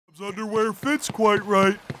SpongeBob's underwear fits quite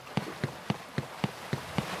right.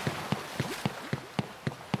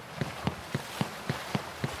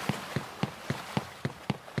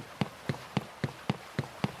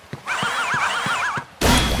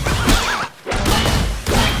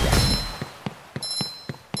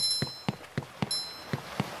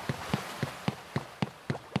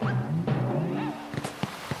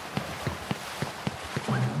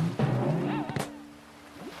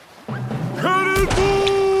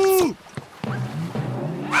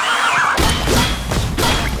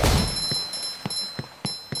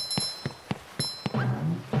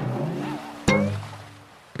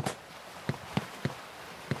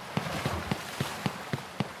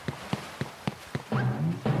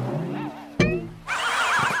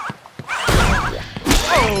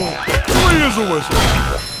 Here's a whistle.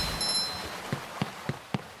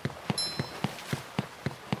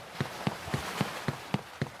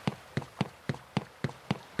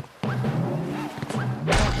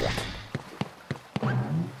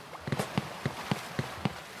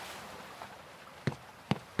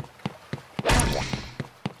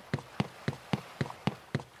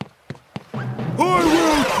 I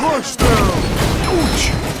will crush them! Ouch!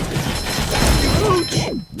 Ouch!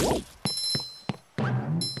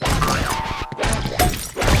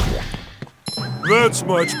 That's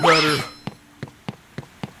much better.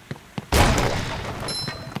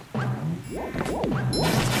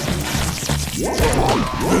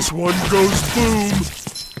 This one goes boom.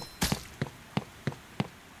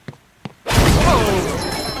 Oh.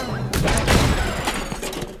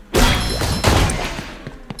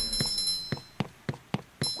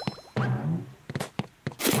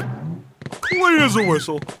 Clean as a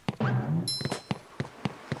whistle. Ooh,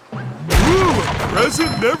 a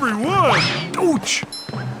present in every one. Ouch!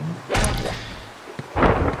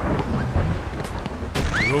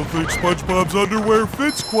 I don't think SpongeBob's underwear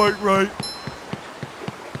fits quite right.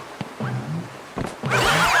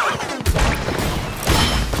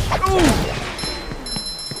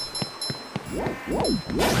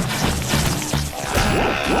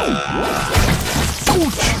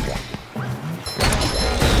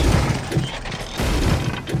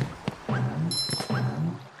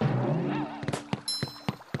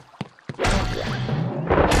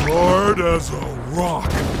 Hard as a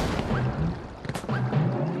rock.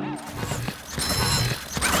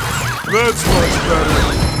 That's much better.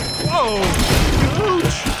 Whoa!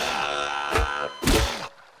 Ouch!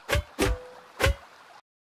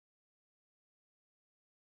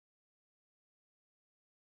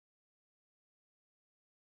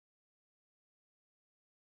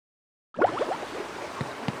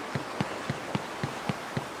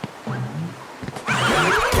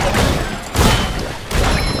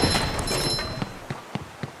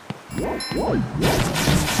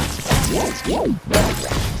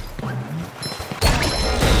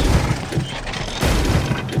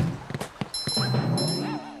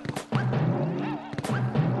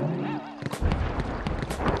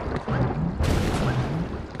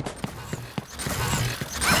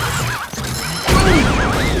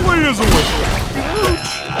 Here's a whistle.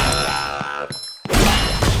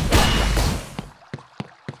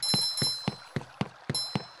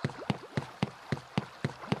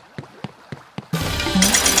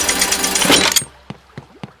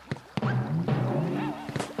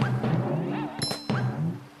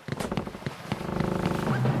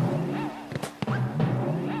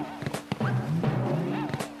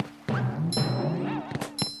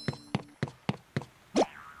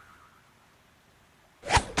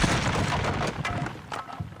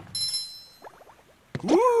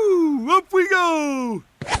 Woo! Up we go!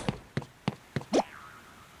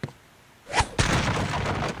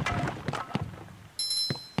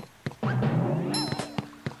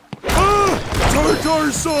 Ah!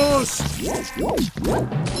 Tartar sauce!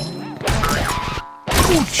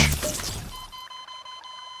 Ouch!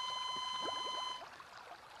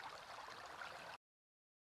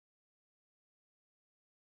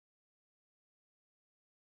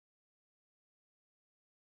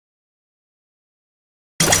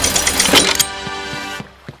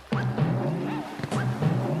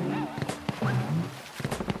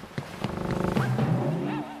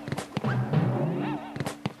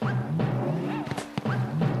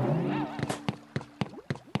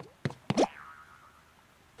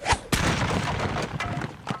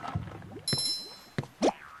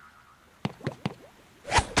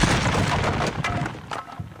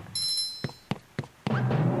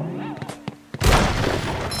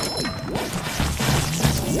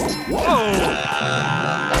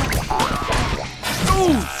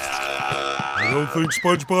 I don't think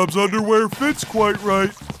SpongeBob's underwear fits quite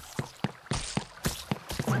right.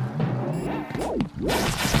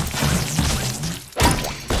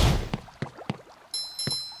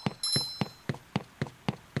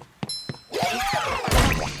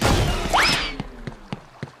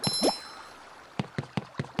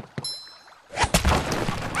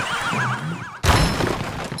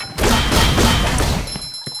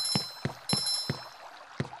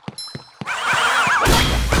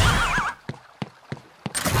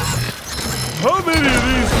 How many of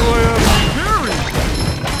these do I have to carry?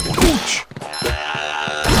 Ouch!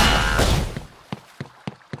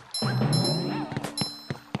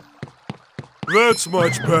 That's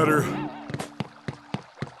much better.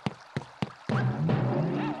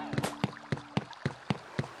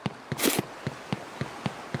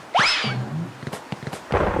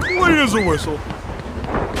 Clean as a whistle.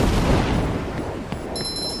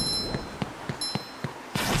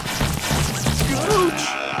 Ouch!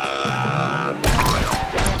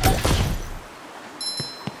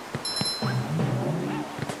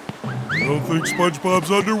 I don't think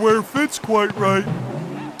SpongeBob's underwear fits quite right.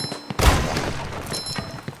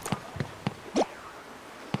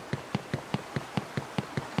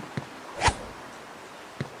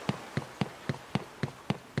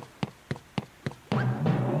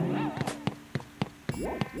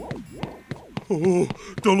 Oh,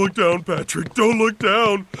 don't look down, Patrick. Don't look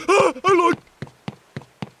down. Ah, I looked.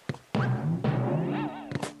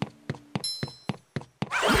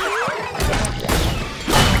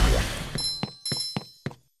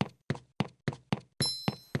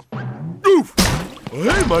 Oof!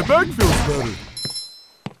 Hey, my back feels better.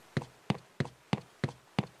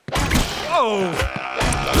 Oh!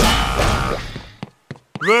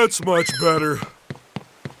 That's much better.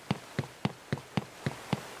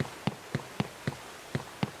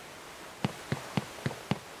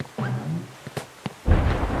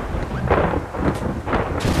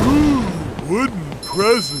 Ooh, wooden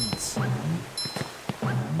presents.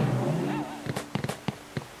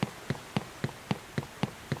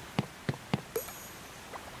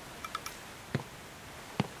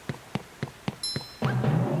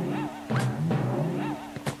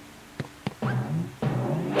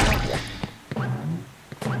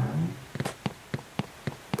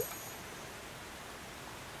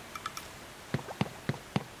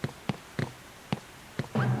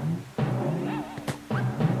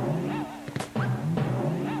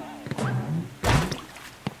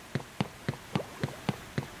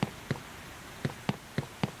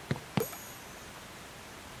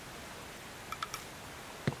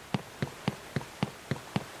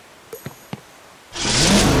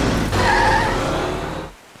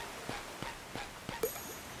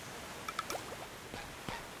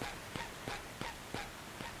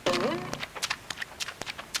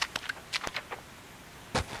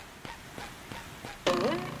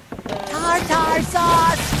 Tartar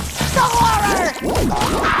sauce! Soarer!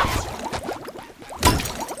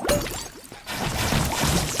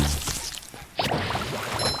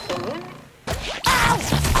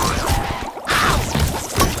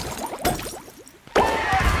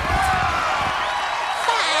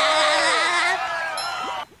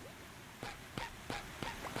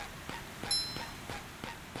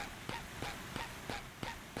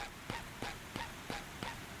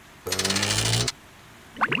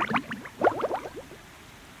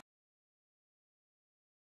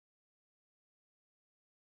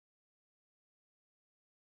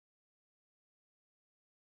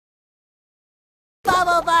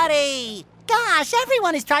 Bubble Buddy! Gosh,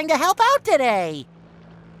 everyone is trying to help out today.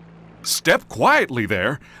 Step quietly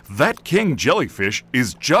there. That king jellyfish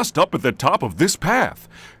is just up at the top of this path.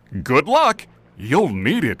 Good luck. You'll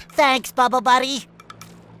need it. Thanks, Bubble Buddy.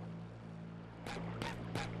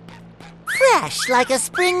 Fresh like a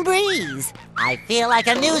spring breeze. I feel like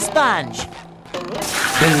a new sponge.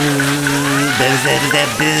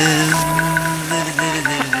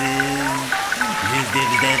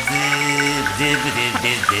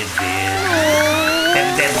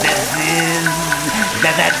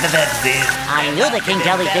 I knew the king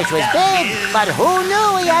jellyfish was big, but who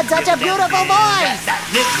knew he had such a beautiful voice?